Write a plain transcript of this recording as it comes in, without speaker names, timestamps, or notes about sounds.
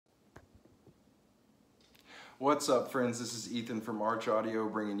What's up, friends? This is Ethan from Arch Audio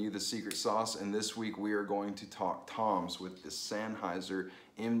bringing you the secret sauce, and this week we are going to talk toms with the Sennheiser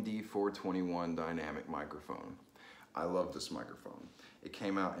MD421 dynamic microphone. I love this microphone. It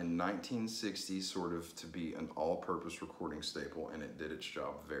came out in 1960 sort of to be an all-purpose recording staple, and it did its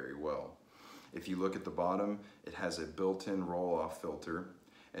job very well. If you look at the bottom, it has a built-in roll-off filter,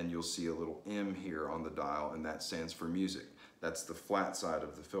 and you'll see a little M here on the dial, and that stands for music. That's the flat side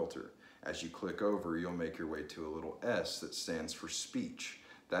of the filter. As you click over, you'll make your way to a little S that stands for speech.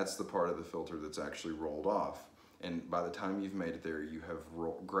 That's the part of the filter that's actually rolled off. And by the time you've made it there, you have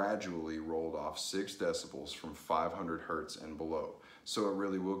gradually rolled off 6 decibels from 500 hertz and below. So it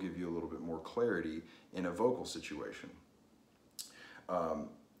really will give you a little bit more clarity in a vocal situation.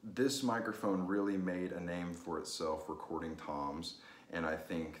 This microphone really made a name for itself recording toms, and I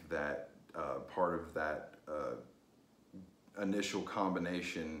think that part of that initial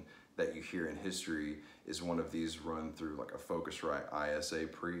combination that you hear in history is one of these run through like a Focusrite ISA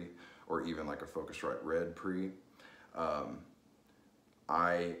pre or even like a Focusrite Red pre.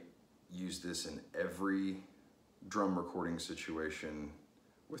 I use this in every drum recording situation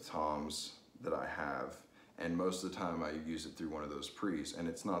with toms that I have, and most of the time I use it through one of those pre's. And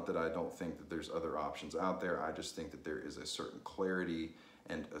it's not that I don't think that there's other options out there, I just think that there is a certain clarity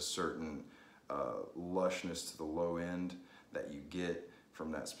and a certain lushness to the low end that you get from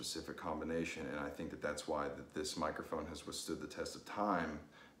that specific combination, and I think that that's why this microphone has withstood the test of time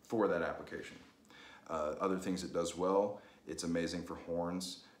for that application. Other things it does well, it's amazing for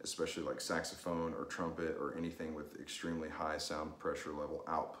horns, especially like saxophone or trumpet or anything with extremely high sound pressure level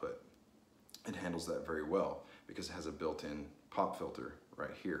output. It handles that very well because it has a built-in pop filter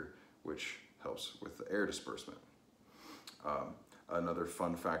right here, which helps with the air disbursement. Another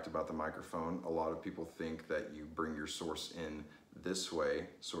fun fact about the microphone, a lot of people think that you bring your source in this way,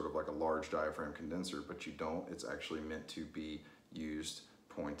 sort of like a large diaphragm condenser, but you don't. It's actually meant to be used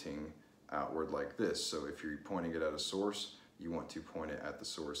pointing outward like this. So if you're pointing it at a source, you want to point it at the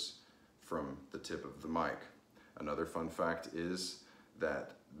source from the tip of the mic. Another fun fact is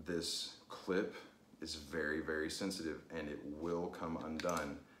that this clip is very, very sensitive, and it will come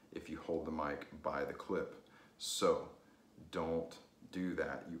undone if you hold the mic by the clip. So don't do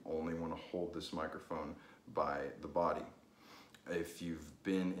that. You only want to hold this microphone by the body. If you've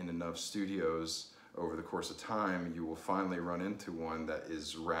been in enough studios over the course of time, you will finally run into one that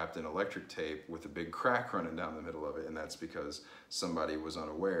is wrapped in electric tape with a big crack running down the middle of it, and that's because somebody was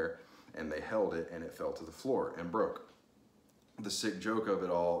unaware and they held it and it fell to the floor and broke. The sick joke of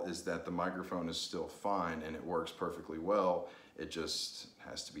it all is that the microphone is still fine and it works perfectly well, it just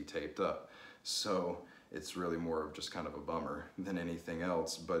has to be taped up. So it's really more of just kind of a bummer than anything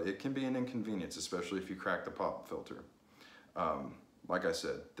else, but it can be an inconvenience, especially if you crack the pop filter. Like I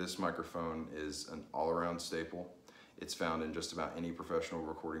said, this microphone is an all-around staple. It's found in just about any professional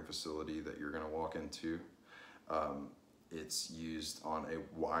recording facility that you're going to walk into. It's used on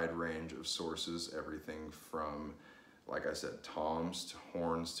a wide range of sources, everything from, like I said, toms to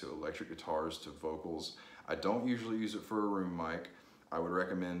horns to electric guitars to vocals. I don't usually use it for a room mic. I would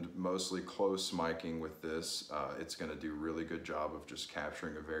recommend mostly close miking with this. It's going to do a really good job of just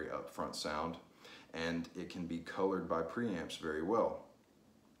capturing a very upfront sound, and it can be colored by preamps very well.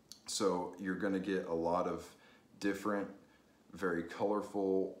 So you're going to get a lot of different, very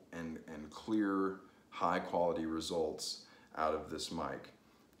colorful and clear, high quality results out of this mic,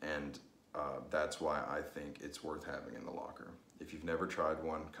 and that's why I think it's worth having in the locker. If you've never tried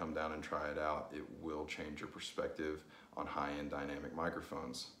one, come down and try it out. It will change your perspective on high-end dynamic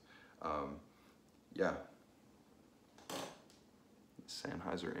microphones. Yeah.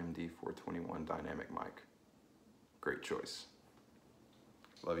 Sennheiser MD421 dynamic mic. Great choice.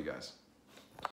 Love you guys.